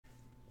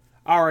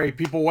Alright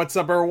people, what's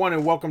up everyone,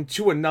 and welcome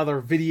to another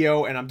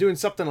video. And I'm doing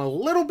something a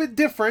little bit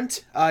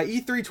different.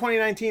 E3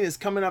 2019 is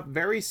coming up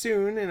very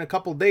soon, in a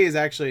couple days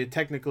actually.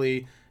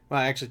 Technically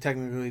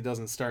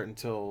doesn't start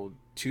until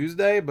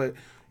Tuesday, but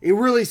it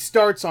really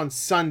starts on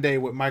Sunday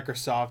with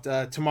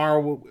Microsoft.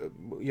 Tomorrow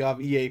you'll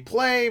have EA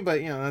Play, but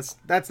you know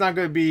that's not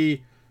going to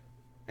be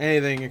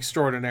anything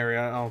extraordinary,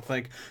 I don't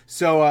think.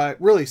 So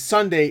really,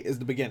 Sunday is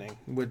the beginning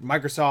with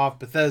Microsoft,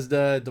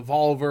 Bethesda,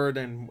 Devolver,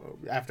 then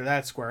after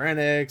that, Square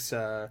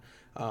Enix.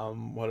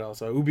 What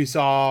else?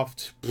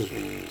 Ubisoft.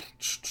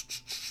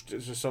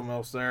 There's just something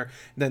else there.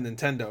 And then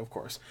Nintendo, of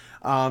course.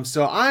 I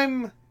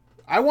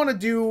want to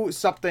do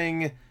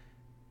something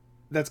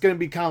that's going to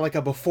be kind of like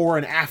a before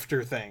and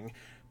after thing.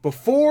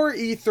 Before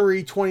E3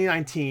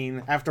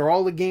 2019, after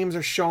all the games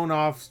are shown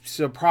off,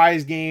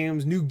 surprise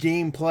games, new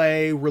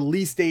gameplay,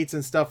 release dates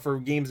and stuff for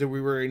games that we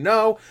already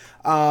know,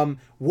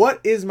 what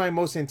is my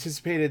most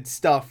anticipated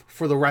stuff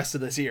for the rest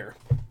of this year?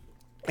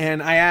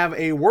 And I have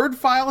a Word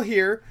file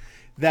here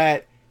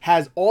that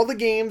has all the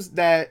games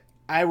that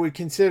I would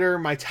consider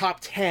my top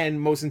 10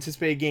 most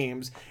anticipated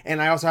games,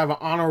 and I also have an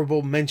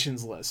honorable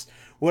mentions list.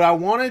 What I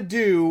want to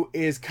do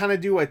is kind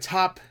of do a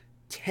top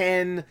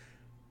 10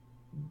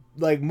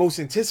 like most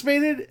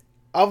anticipated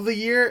of the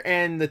year,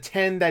 and the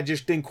 10 that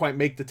just didn't quite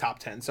make the top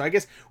 10. So I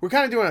guess we're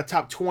kind of doing a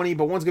top 20,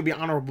 but one's going to be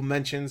honorable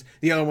mentions.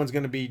 The other one's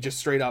going to be just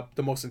straight up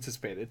the most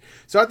anticipated.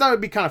 So I thought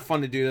it'd be kind of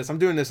fun to do this. I'm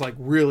doing this like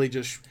really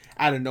just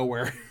out of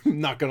nowhere.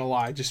 Not going to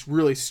lie. Just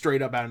really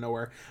straight up out of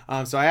nowhere.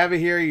 So I have it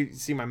here. You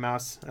see my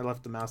mouse. I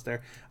left the mouse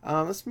there.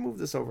 Let's move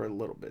this over a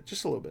little bit.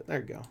 Just a little bit. There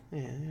you go.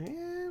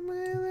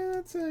 Yeah,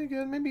 that's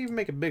good. Maybe even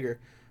make it bigger.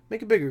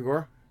 Make it bigger,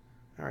 Gore.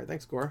 All right,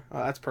 thanks, Gore.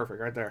 That's perfect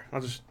right there.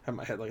 I'll just have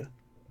my head like that.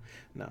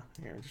 No,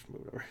 here, just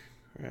move it over.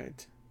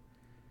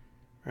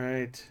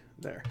 Right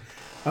there.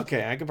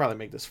 Okay, I could probably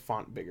make this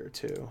font bigger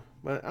too,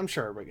 but I'm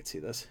sure everybody can see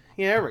this.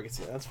 Yeah, everybody can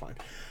see it. That's fine.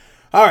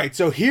 All right,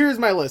 so here's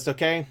my list,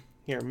 okay?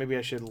 Here, maybe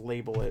I should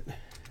label it.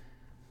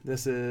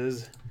 This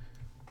is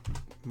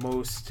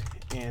most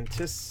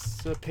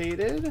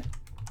anticipated.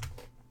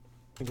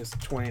 I think it's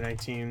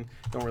 2019.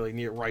 Don't really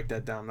need to write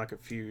that down. I'm not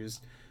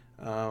confused.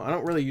 I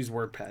don't really use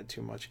WordPad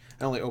too much.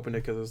 I only opened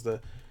it because it was the...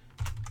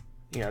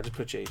 Yeah, I just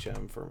put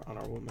HM for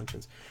honorable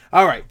mentions.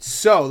 All right,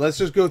 so let's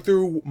just go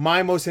through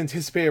my most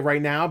anticipated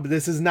right now. But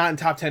this is not in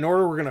top 10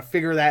 order. We're going to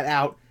figure that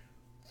out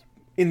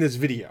in this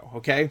video,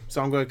 okay?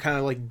 So I'm going to kind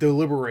of like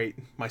deliberate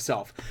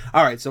myself.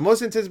 All right, so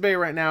most anticipated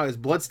right now is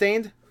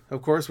Bloodstained,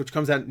 of course, which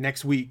comes out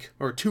next week,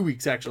 or 2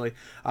 weeks actually.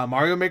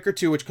 Mario Maker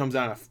 2, which comes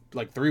out in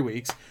like 3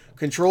 weeks.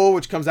 Control,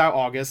 which comes out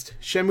August.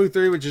 Shenmue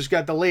 3, which just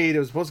got delayed. It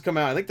was supposed to come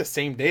out, I think, the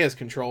same day as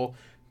Control,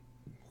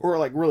 or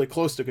like really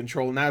close to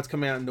Control. Now it's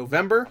coming out in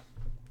November,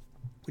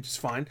 which is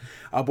fine.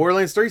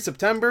 Borderlands 3,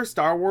 September.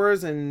 Star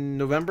Wars in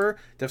November.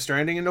 Death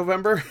Stranding in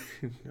November.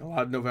 A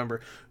lot of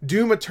November.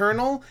 Doom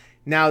Eternal.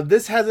 Now,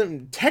 this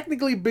hasn't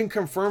technically been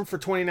confirmed for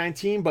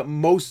 2019, but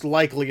most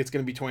likely it's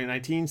going to be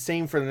 2019.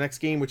 Same for the next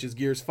game, which is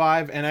Gears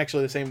 5, and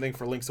actually the same thing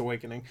for Link's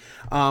Awakening.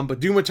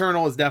 But Doom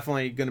Eternal is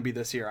definitely going to be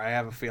this year, I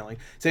have a feeling.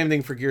 Same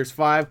thing for Gears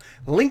 5.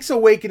 Link's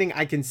Awakening,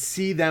 I can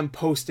see them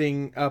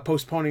postponing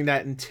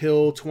that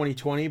until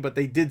 2020, but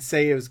they did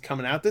say it was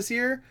coming out this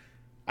year.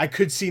 I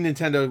could see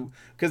Nintendo,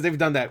 because they've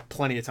done that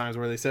plenty of times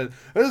where they said,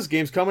 oh, this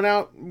game's coming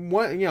out,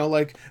 what, you know,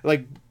 like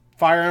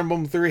Fire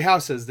Emblem Three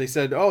Houses. They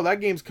said, oh, that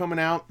game's coming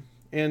out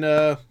in,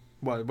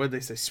 what did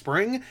they say,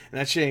 spring? And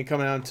that shit ain't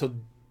coming out until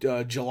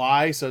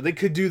July. So they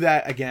could do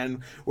that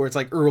again, where it's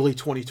like early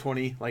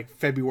 2020, like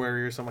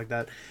February or something like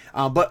that.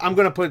 But I'm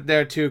going to put it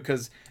there too,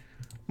 because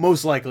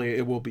most likely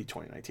it will be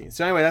 2019.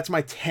 So anyway, that's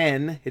my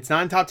 10. It's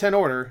not in top 10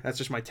 order. That's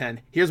just my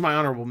 10. Here's my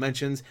honorable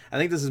mentions. I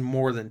think this is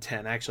more than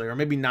 10, actually, or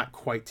maybe not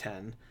quite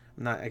 10.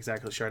 I'm not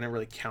exactly sure. I didn't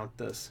really count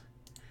this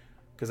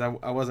because I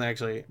wasn't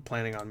actually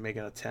planning on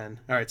making a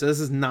 10. All right, so this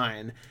is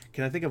 9.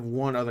 Can I think of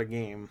one other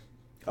game?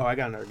 Oh, I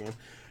got another game.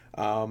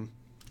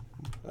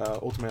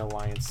 Ultimate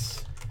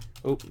Alliance.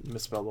 Oh,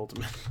 misspelled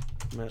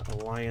Ultimate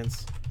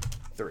Alliance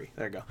 3.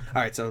 There you go.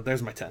 All right, so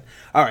there's my 10.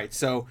 All right,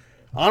 so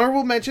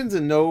honorable mentions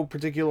in no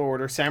particular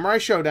order: Samurai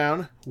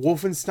Showdown,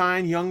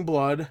 Wolfenstein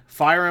Youngblood,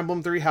 Fire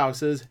Emblem Three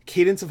Houses,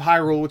 Cadence of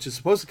Hyrule, which is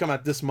supposed to come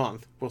out this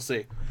month. We'll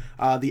see.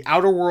 The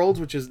Outer Worlds,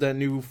 which is the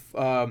new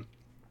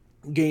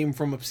game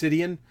from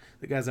Obsidian,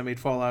 the guys that made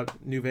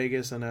Fallout New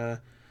Vegas and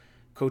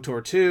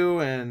KOTOR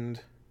 2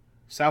 and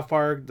South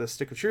Park, The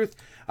Stick of Truth.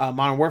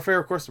 Modern Warfare,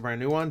 of course, the brand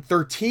new one.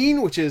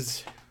 13, which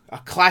is a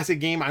classic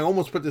game. I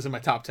almost put this in my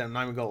top 10. I'm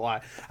not even going to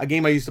lie. A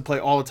game I used to play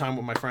all the time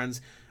with my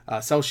friends.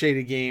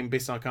 Cell-shaded game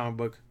based on a comic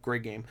book.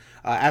 Great game.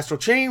 Astral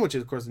Chain, which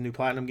is, of course, the new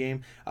Platinum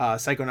game.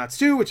 Psychonauts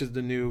 2, which is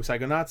the new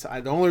Psychonauts.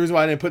 The only reason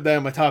why I didn't put that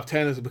in my top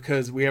 10 is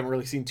because we haven't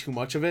really seen too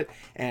much of it,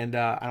 and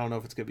I don't know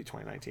if it's going to be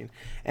 2019.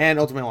 And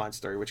Ultimate Alliance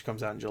 3, which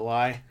comes out in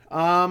July.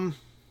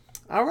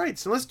 All right,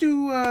 so let's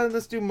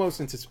do most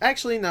anticipated.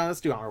 Actually, no,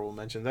 let's do honorable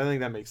mentions. I think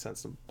that makes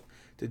sense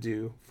to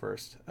do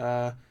first.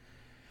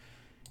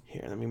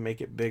 Here, let me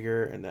make it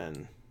bigger and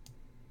then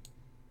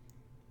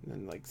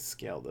like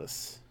scale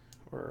this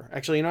Or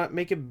actually, you know what?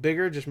 Make it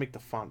bigger. Just make the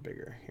font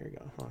bigger. Here we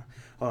go.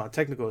 Hold on.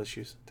 Technical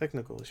issues.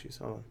 Technical issues.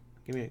 Hold on.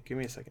 Give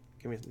me a second.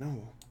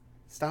 No.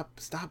 Stop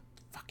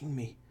fucking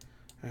me.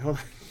 Right, hold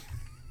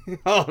on.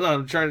 Hold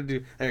on. I'm trying to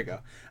do. There you go.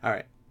 All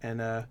right.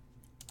 And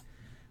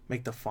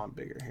make the font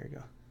bigger. Here we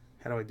go.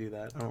 How do I do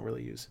that? I don't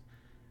really use.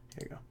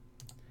 Here you go.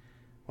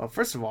 Well,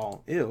 first of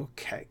all, ew.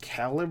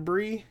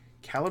 Calibri?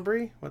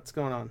 What's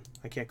going on?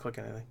 I can't click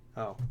anything.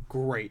 Oh,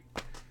 great.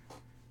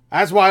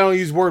 That's why I don't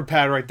use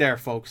WordPad right there,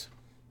 folks.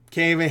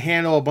 Can't even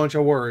handle a bunch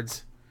of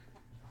words.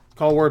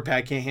 Call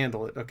WordPad, can't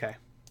handle it. Okay.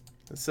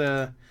 Let's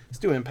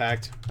do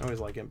impact. I always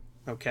like it.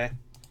 Okay.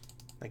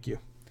 Thank you.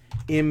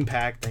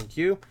 Impact, thank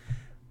you.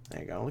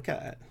 There you go. Look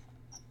at that.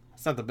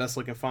 It's not the best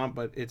looking font,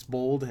 but it's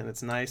bold and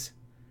it's nice.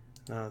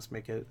 No, let's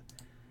make it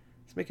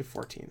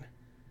 14.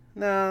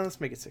 No,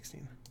 let's make it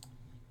 16.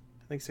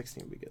 I think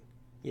 16 would be good.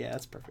 Yeah,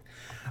 that's perfect.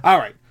 All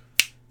right.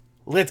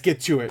 Let's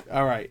get to it.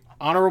 All right.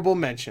 Honorable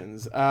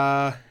mentions.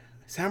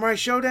 Samurai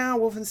Showdown,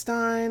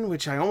 Wolfenstein,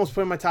 which I almost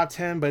put in my top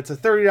 10, but it's a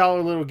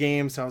 $30 little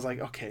game, so I was like,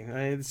 okay,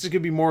 this is going to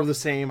be more of the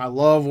same. I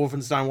love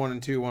Wolfenstein 1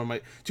 and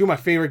 2, two of my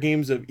favorite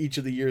games of each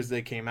of the years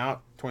they came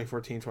out,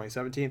 2014,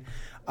 2017.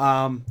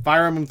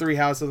 Fire Emblem 3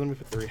 Houses, let me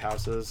put 3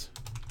 Houses.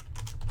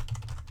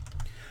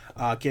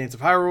 Cadence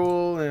of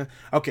Hyrule.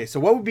 Okay, so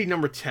what would be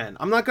number 10?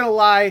 I'm not going to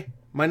lie,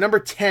 my number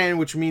 10,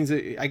 which means,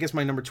 I guess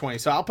my number 20,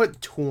 so I'll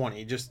put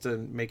 20, just to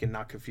make it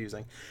not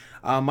confusing.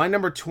 My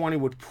number 20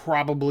 would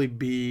probably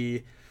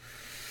be...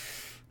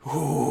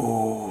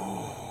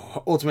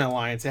 Ultimate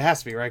Alliance. It has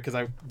to be, right? Because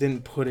I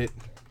didn't put it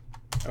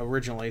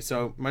originally.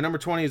 So my number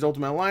 20 is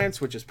Ultimate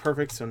Alliance, which is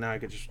perfect. So now I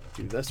could just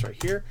do this right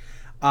here.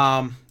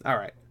 All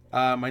right.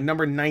 My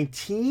number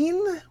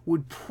 19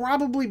 would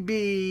probably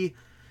be...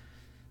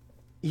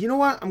 You know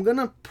what? All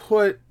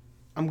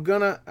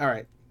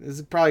right. This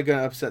is probably going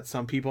to upset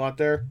some people out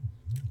there.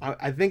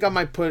 I think I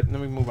might put...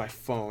 Let me move my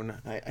phone.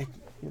 I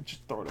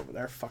just throw it over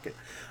there. Fuck it.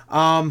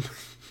 I'm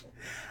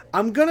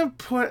going to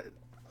put...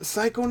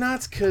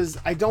 Psychonauts, because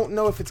I don't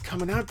know if it's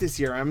coming out this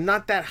year. I'm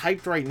not that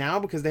hyped right now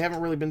because they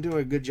haven't really been doing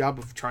a good job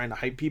of trying to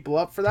hype people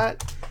up for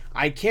that.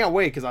 I can't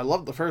wait because I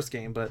love the first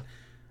game, but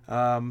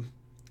I'm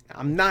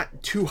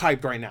not too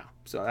hyped right now.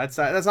 So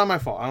that's not my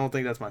fault. I don't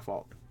think that's my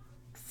fault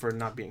for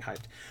not being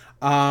hyped.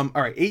 All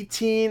right,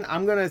 18.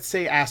 I'm gonna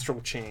say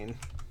Astral Chain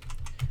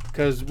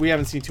because we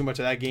haven't seen too much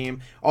of that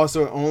game.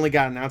 Also, it only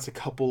got announced a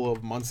couple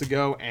of months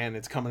ago, and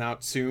it's coming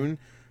out soon,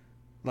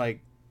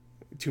 like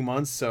 2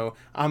 months. So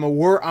I'm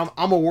worried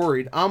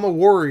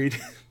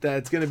that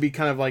it's going to be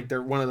kind of like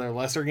one of their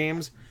lesser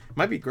games.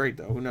 Might be great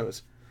though, who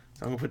knows.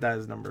 So I'm going to put that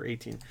as number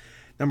 18.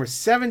 Number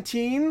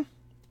 17,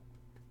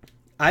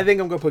 I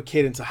think I'm going to put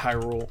Cadence of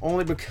Hyrule,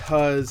 only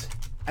because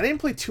I didn't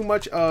play too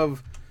much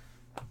of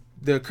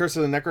the Curse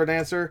of the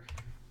Necrodancer.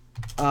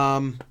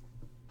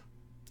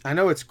 I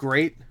know it's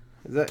great.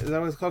 Is that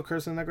what it's called,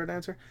 Curse of the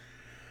Necrodancer?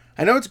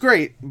 I know it's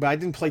great, but I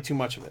didn't play too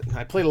much of it.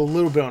 I played a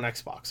little bit on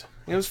Xbox.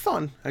 It was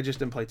fun. I just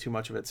didn't play too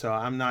much of it, so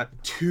I'm not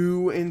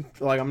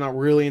I'm not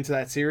really into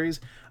that series.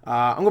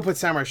 I'm gonna put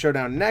Samurai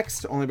Showdown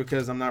next, only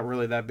because I'm not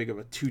really that big of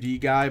a 2D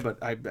guy.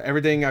 But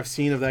everything I've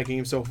seen of that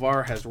game so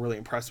far has really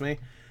impressed me.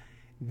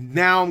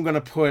 Now I'm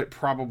gonna put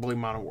probably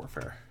Modern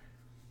Warfare.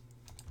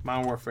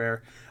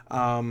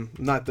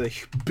 Not the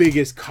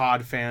biggest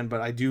COD fan, but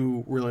I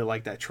do really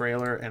like that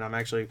trailer, and I'm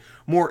actually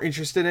more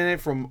interested in it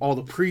from all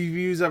the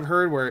previews I've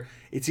heard, where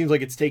it seems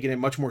like it's taking it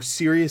much more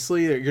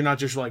seriously. You're not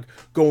just like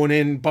going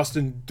in,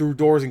 busting through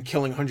doors and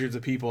killing hundreds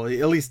of people.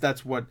 At least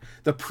that's what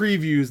the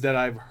previews that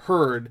I've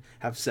heard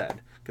have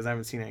said, because I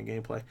haven't seen any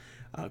gameplay,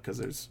 because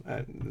there's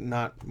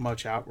not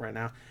much out right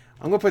now.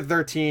 I'm going to put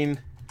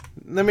 13.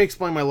 Let me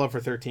explain my love for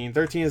 13.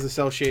 13 is a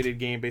cel-shaded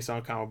game based on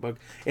a comic book.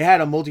 It had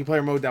a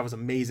multiplayer mode that was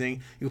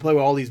amazing. You could play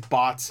with all these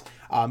bots.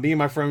 Me and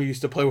my friend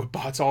used to play with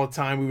bots all the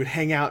time. We would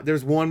hang out.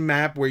 There's one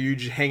map where you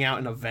just hang out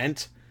in a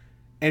vent.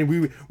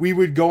 And we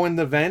would go in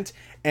the vent,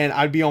 and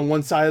I'd be on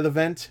one side of the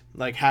vent,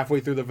 like halfway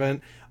through the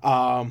vent.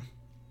 And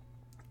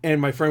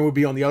my friend would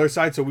be on the other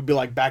side, so we'd be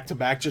like back to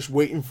back, just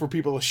waiting for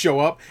people to show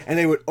up. And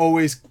they would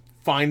always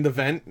find the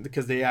vent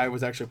because the AI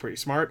was actually pretty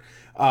smart.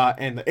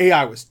 And the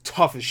AI was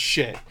tough as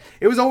shit.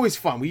 It was always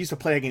fun. We used to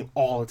play that game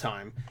all the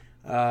time.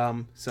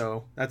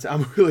 So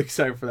I'm really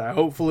excited for that.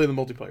 Hopefully the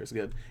multiplayer is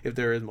good, if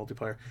there is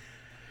multiplayer.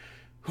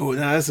 Oh,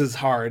 now this is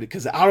hard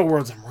because the Outer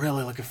Worlds I'm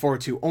really looking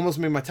forward to. Almost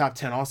made my top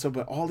 10 also,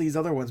 but all these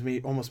other ones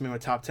almost made my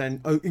top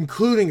 10,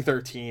 including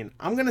 13.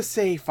 I'm gonna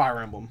say Fire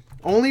Emblem,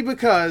 only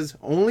because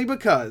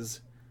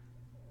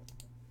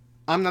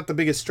I'm not the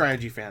biggest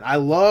strategy fan. I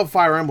love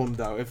Fire Emblem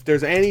though. If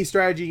there's any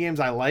strategy games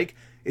I like,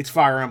 it's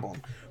Fire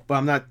Emblem.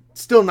 But I'm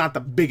still not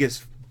the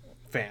biggest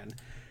fan.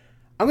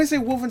 I'm gonna say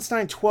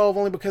Wolfenstein 12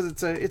 only because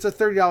it's a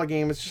 $30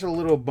 game. It's just a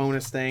little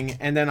bonus thing,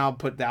 and then I'll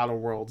put the Outer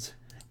Worlds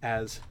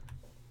as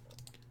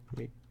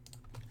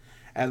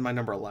my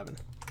number 11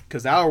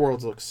 because the Outer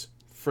Worlds looks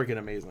freaking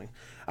amazing.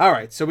 All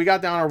right, so we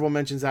got the honorable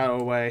mentions out of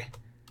the way.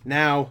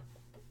 Now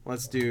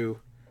let's do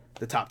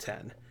the top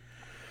 10.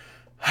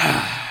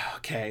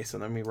 Okay, so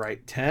let me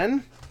write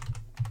 10.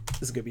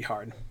 This is gonna be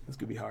hard. This is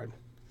gonna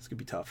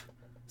be tough.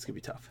 It's going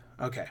to be tough.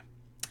 Okay.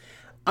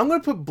 I'm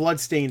going to put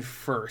Bloodstained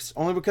first,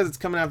 only because it's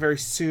coming out very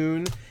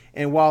soon.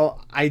 And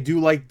while I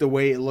do like the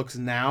way it looks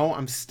now,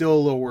 I'm still a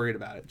little worried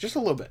about it. Just a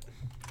little bit.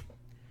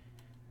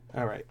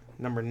 All right.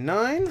 Number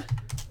 9.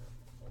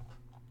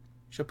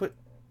 Should I put...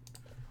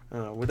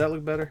 would that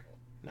look better?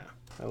 No.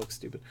 That looks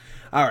stupid.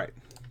 All right.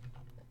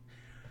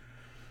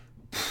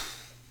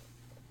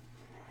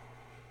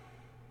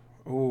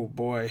 Oh,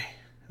 boy.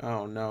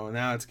 Oh, no.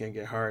 Now it's going to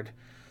get hard.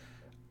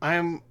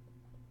 I'm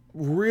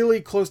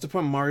really close to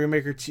putting Mario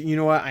Maker 2. You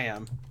know what? I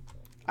am.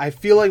 I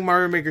feel like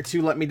Mario Maker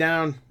 2 let me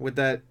down with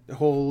that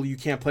whole you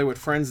can't play with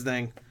friends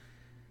thing.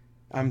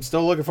 I'm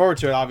still looking forward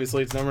to it.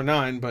 Obviously, it's number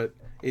 9, but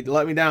it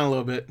let me down a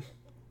little bit.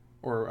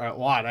 Or a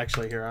lot,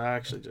 actually, here. I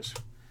actually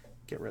just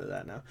get rid of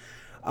that now.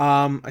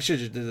 I should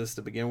have just did this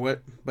to begin with.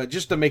 But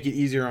just to make it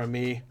easier on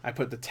me, I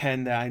put the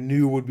 10 that I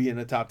knew would be in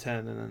the top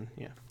 10. And then,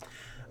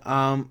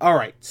 yeah. All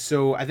right,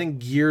 so I think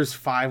Gears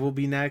 5 will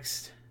be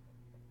next.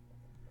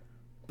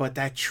 But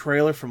that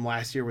trailer from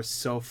last year was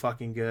so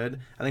fucking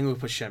good. I think we'll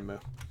put Shenmue.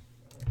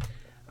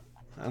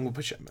 I'm going to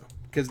put Shenmue.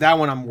 Because that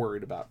one I'm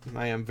worried about.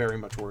 I am very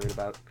much worried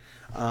about.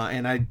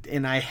 And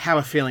I have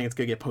a feeling it's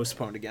going to get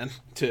postponed again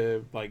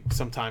to like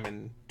sometime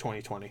in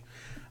 2020.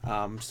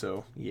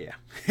 So, yeah.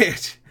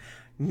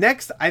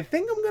 Next, I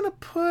think I'm going to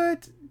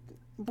put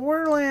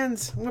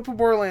Borderlands. I'm going to put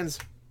Borderlands.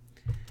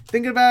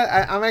 Thinking about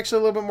it, I'm actually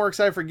a little bit more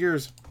excited for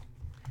Gears.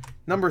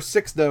 Number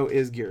 6, though,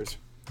 is Gears.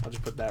 I'll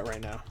just put that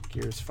right now.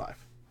 Gears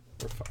 5.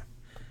 Or 5.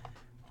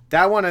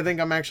 That one, I think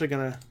I'm actually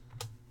going to...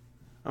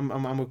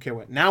 I'm okay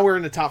with. Now we're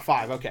in the top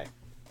 5. Okay.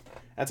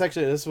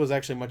 This was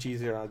actually much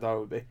easier than I thought it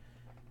would be.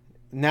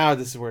 Now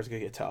this is where it's going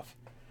to get tough.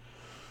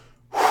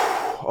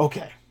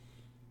 Okay.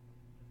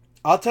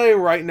 I'll tell you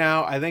right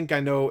now, I think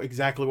I know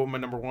exactly what my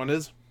number 1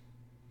 is.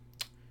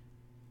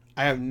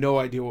 I have no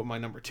idea what my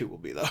number 2 will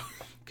be, though.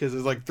 Because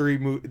there's like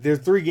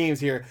 3 games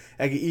here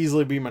that could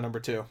easily be my number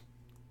 2.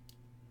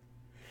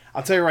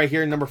 I'll tell you right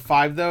here, number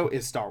 5, though,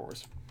 is Star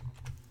Wars.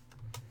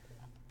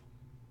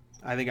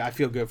 I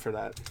feel good for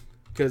that.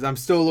 Because I'm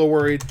still a little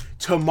worried.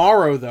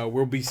 Tomorrow, though,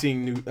 we'll be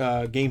seeing new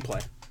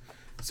gameplay.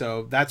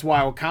 So that's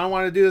why I kind of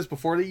want to do this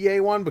before the EA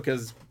one,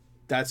 because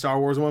that Star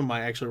Wars one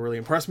might actually really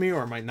impress me,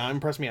 or might not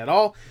impress me at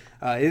all.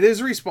 It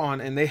is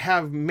Respawn, and they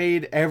have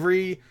made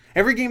every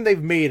game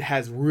they've made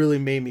has really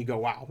made me go,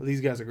 wow, these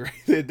guys are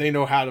great. They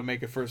know how to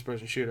make a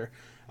first-person shooter.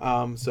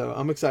 So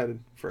I'm excited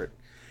for it.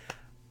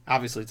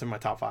 Obviously, it's in my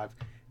top 5.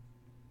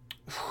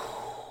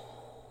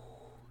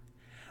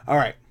 All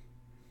right.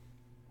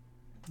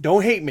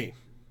 Don't hate me.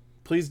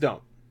 Please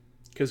don't.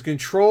 Because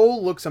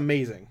Control looks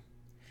amazing.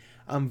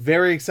 I'm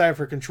very excited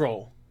for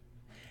Control.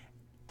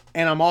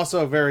 And I'm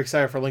also very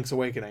excited for Link's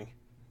Awakening.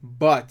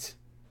 But,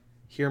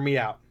 hear me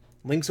out.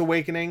 Link's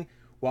Awakening,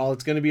 while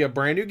it's going to be a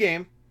brand new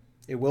game,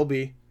 it will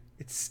be,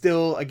 it's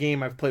still a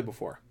game I've played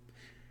before.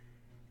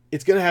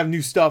 It's going to have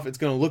new stuff. It's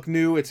going to look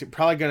new. It's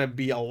probably going to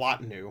be a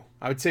lot new.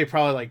 I would say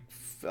probably like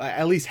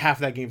at least half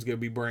that game's going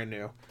to be brand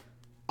new.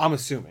 I'm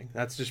assuming.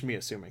 That's just me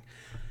assuming.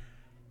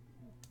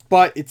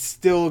 But it's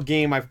still a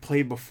game I've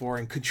played before,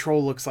 and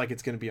Control looks like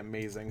it's going to be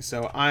amazing.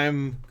 So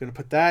I'm going to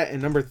put that,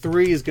 and number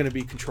 3 is going to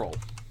be Control.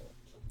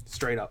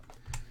 Straight up.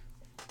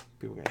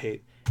 People are going to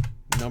hate.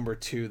 Number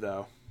 2,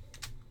 though.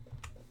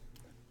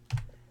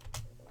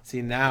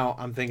 See, now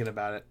I'm thinking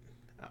about it.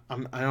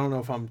 I don't know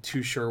if I'm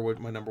too sure what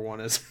my number 1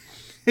 is.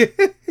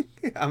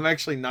 I'm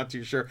actually not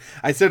too sure.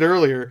 I said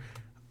earlier,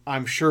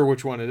 I'm sure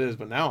which one it is,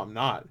 but now I'm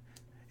not.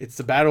 It's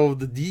the Battle of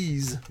the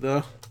D's,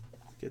 though.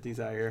 Get these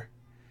out of here.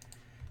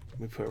 Let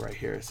me put it right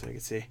here so you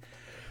can see.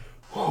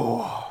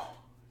 Oh.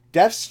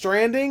 Death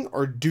Stranding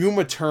or Doom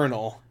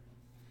Eternal?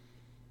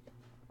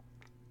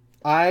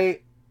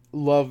 I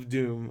love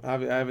Doom. I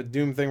have a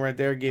Doom thing right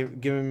there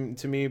given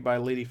to me by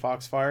Lady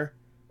Foxfire.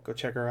 Go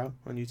check her out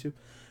on YouTube.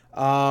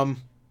 I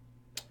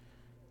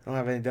don't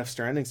have any Death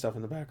Stranding stuff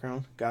in the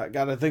background. Got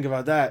to think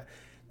about that.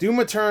 Doom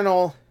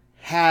Eternal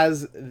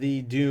has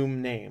the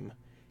Doom name,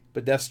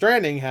 but Death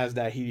Stranding has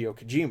that Hideo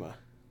Kojima.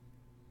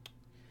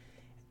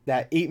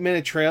 That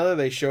 8-minute trailer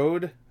they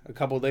showed a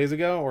couple of days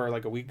ago, or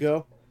like a week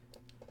ago,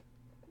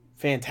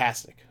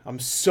 fantastic. I'm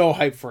so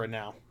hyped for it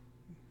now.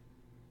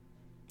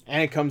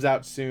 And it comes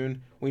out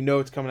soon. We know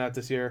it's coming out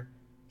this year.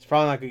 It's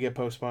probably not going to get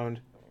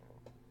postponed.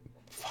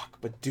 Fuck,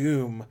 but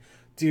Doom.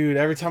 Dude,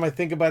 every time I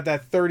think about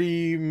that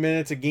 30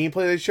 minutes of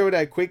gameplay they showed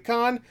at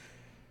QuakeCon,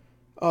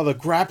 oh, the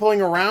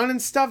grappling around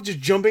and stuff, just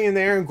jumping in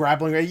there and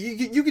grappling.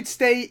 You could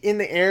stay in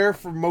the air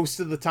for most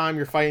of the time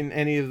you're fighting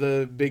any of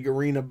the big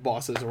arena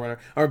bosses or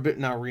whatever. Or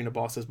not arena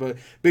bosses, but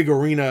big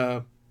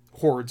arena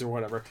hordes or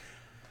whatever.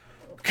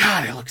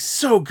 God, it looks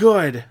so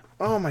good.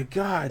 Oh my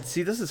God.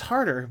 See, this is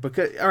harder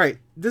because, all right,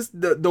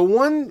 the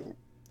one,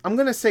 I'm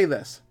going to say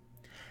this.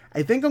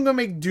 I think I'm going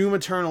to make Doom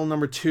Eternal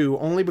number 2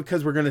 only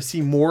because we're going to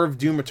see more of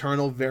Doom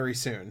Eternal very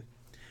soon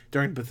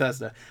during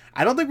Bethesda.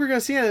 I don't think we're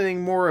going to see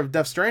anything more of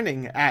Death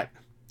Stranding at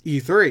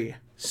E3.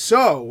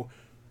 So,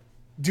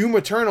 Doom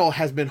Eternal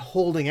has been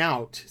holding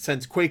out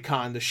since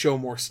QuakeCon to show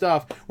more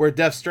stuff, where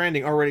Death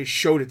Stranding already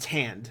showed its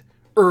hand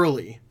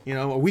early, you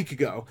know, a week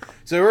ago.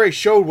 So it already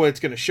showed what it's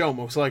going to show,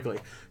 most likely.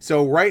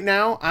 So right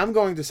now, I'm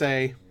going to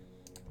say,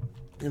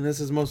 and this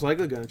is most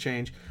likely going to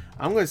change,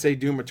 I'm going to say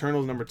Doom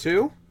Eternal is number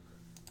 2,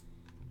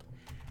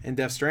 and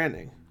Death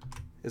Stranding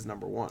is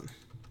number 1.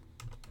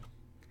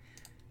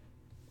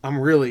 I'm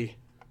really,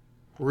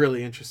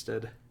 really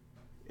interested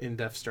in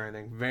Death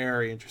Stranding.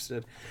 Very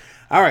interested.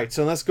 All right,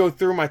 so let's go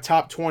through my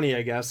top 20,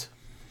 I guess.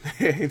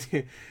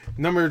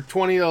 Number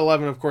 20 to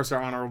 11, of course,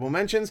 are honorable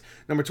mentions.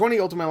 Number 20,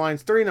 Ultimate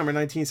Alliance 3. Number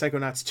 19,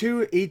 Psychonauts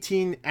 2.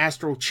 18,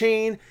 Astral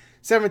Chain.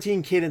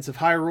 17, Cadence of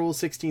Hyrule.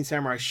 16,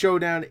 Samurai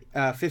Showdown.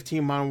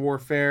 15, Modern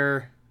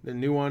Warfare, the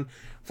new one.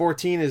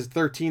 14 is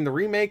 13, the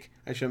remake.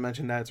 I should have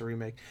mentioned that it's a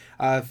remake.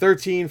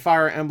 13,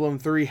 Fire Emblem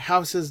 3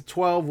 Houses.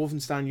 12,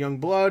 Wolfenstein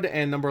Youngblood.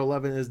 And number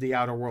 11 is The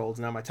Outer Worlds.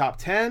 Now my top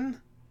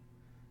 10...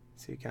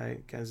 See, all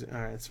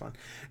right, it's fun.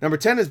 Number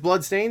 10 is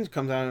Bloodstained.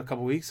 Comes out in a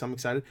couple weeks, so I'm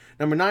excited.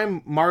 Number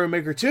 9, Mario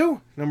Maker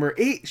 2. Number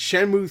 8,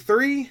 Shenmue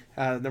 3.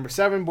 Number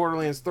 7,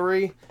 Borderlands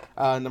 3.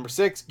 Number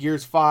 6,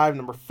 Gears 5.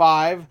 Number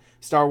 5,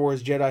 Star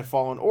Wars Jedi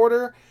Fallen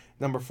Order.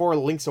 Number 4,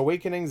 Link's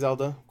Awakening.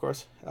 Zelda, of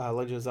course.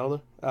 Legend of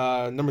Zelda.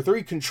 Number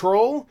 3,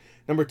 Control.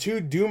 Number 2,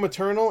 Doom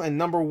Eternal. And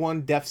number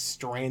 1, Death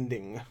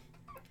Stranding.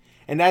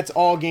 And that's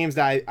all games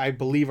that I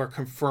believe are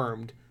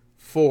confirmed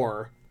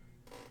for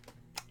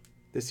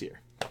this year.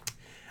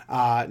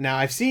 Now,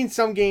 I've seen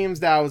some games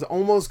that I was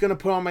almost going to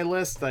put on my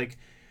list. Like,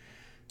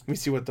 let me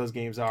see what those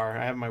games are.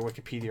 I have my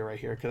Wikipedia right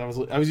here because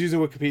I was using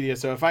Wikipedia.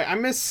 So if I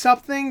missed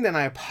something, then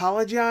I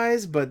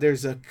apologize. But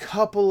there's a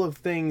couple of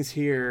things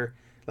here,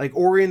 like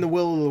Ori and the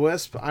Will of the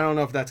Wisp. I don't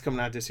know if that's coming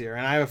out this year.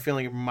 And I have a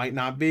feeling it might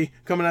not be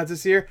coming out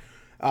this year.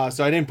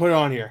 So I didn't put it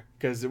on here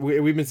because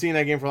we've been seeing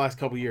that game for the last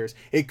couple of years.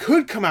 It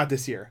could come out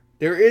this year.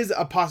 There is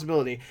a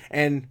possibility.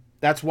 And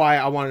that's why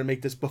I wanted to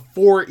make this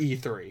before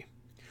E3.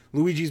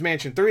 Luigi's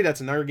Mansion 3,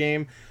 that's another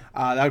game.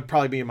 That would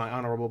probably be in my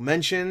honorable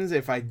mentions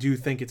if I do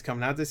think it's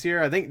coming out this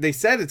year. I think they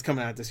said it's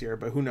coming out this year,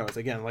 but who knows?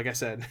 Again, like I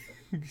said,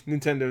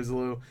 Nintendo is a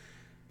little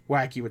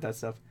wacky with that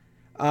stuff.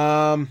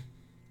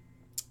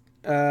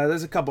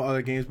 There's a couple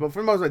other games, but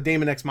for the most part,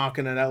 Daemon X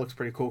Machina, that looks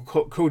pretty cool.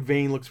 Code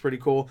Vein looks pretty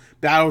cool.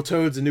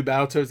 Battletoads, a new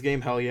Battletoads game,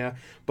 hell yeah.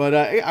 But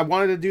I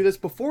wanted to do this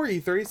before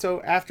E3,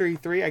 so after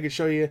E3, I could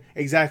show you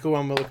exactly what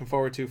I'm looking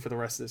forward to for the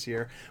rest of this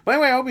year. But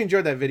anyway, I hope you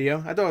enjoyed that video.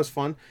 I thought it was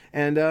fun,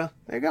 and there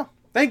you go.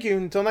 Thank you.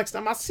 Until next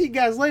time, I'll see you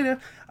guys later.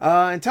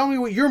 And tell me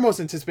what your most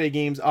anticipated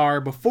games are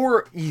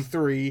before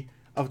E3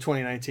 of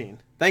 2019.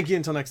 Thank you.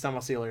 Until next time,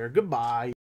 I'll see you later. Goodbye.